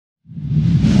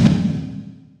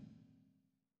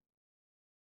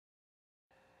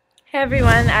Hey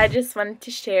everyone, I just wanted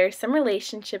to share some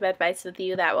relationship advice with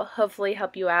you that will hopefully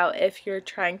help you out if you're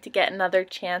trying to get another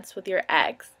chance with your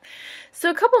ex. So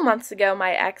a couple months ago,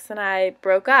 my ex and I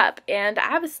broke up and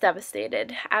I was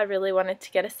devastated. I really wanted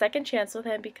to get a second chance with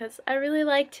him because I really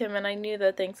liked him and I knew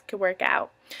that things could work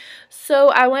out. So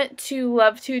I went to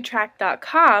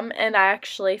love2attract.com and I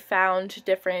actually found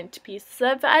different pieces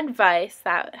of advice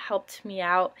that helped me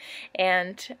out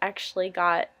and actually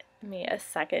got me a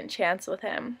second chance with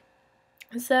him.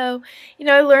 So,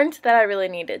 I learned that I really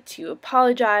needed to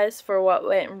apologize for what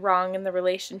went wrong in the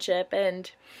relationship,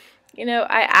 and,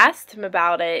 I asked him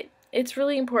about it. It's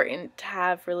really important to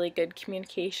have really good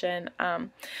communication. I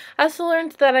also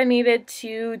learned that I needed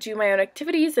to do my own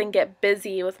activities and get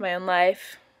busy with my own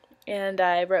life, and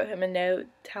I wrote him a note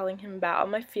telling him about all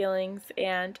my feelings,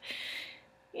 and,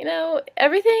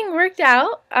 everything worked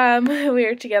out. We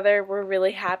were together, we're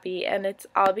really happy, and it's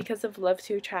all because of Love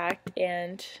to Attract,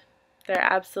 and they're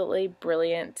absolutely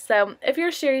brilliant. So if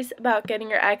you're serious about getting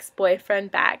your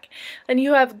ex-boyfriend back, then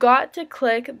you have got to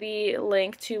click the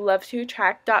link to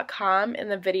love2attract.com in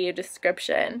the video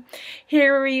description.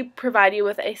 Here we provide you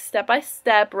with a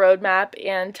step-by-step roadmap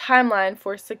and timeline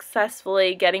for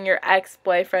successfully getting your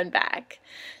ex-boyfriend back.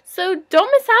 So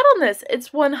don't miss out on this. It's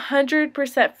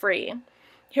 100% free.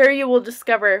 Here you will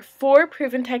discover 4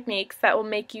 proven techniques that will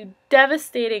make you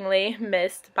devastatingly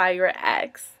missed by your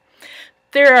ex.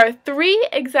 There are 3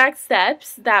 exact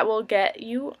steps that will get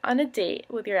you on a date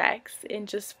with your ex in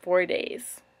just 4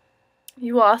 days.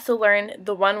 You will also learn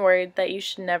the one word that you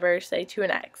should never say to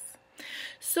an ex.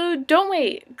 So don't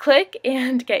wait, click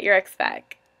and get your ex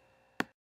back.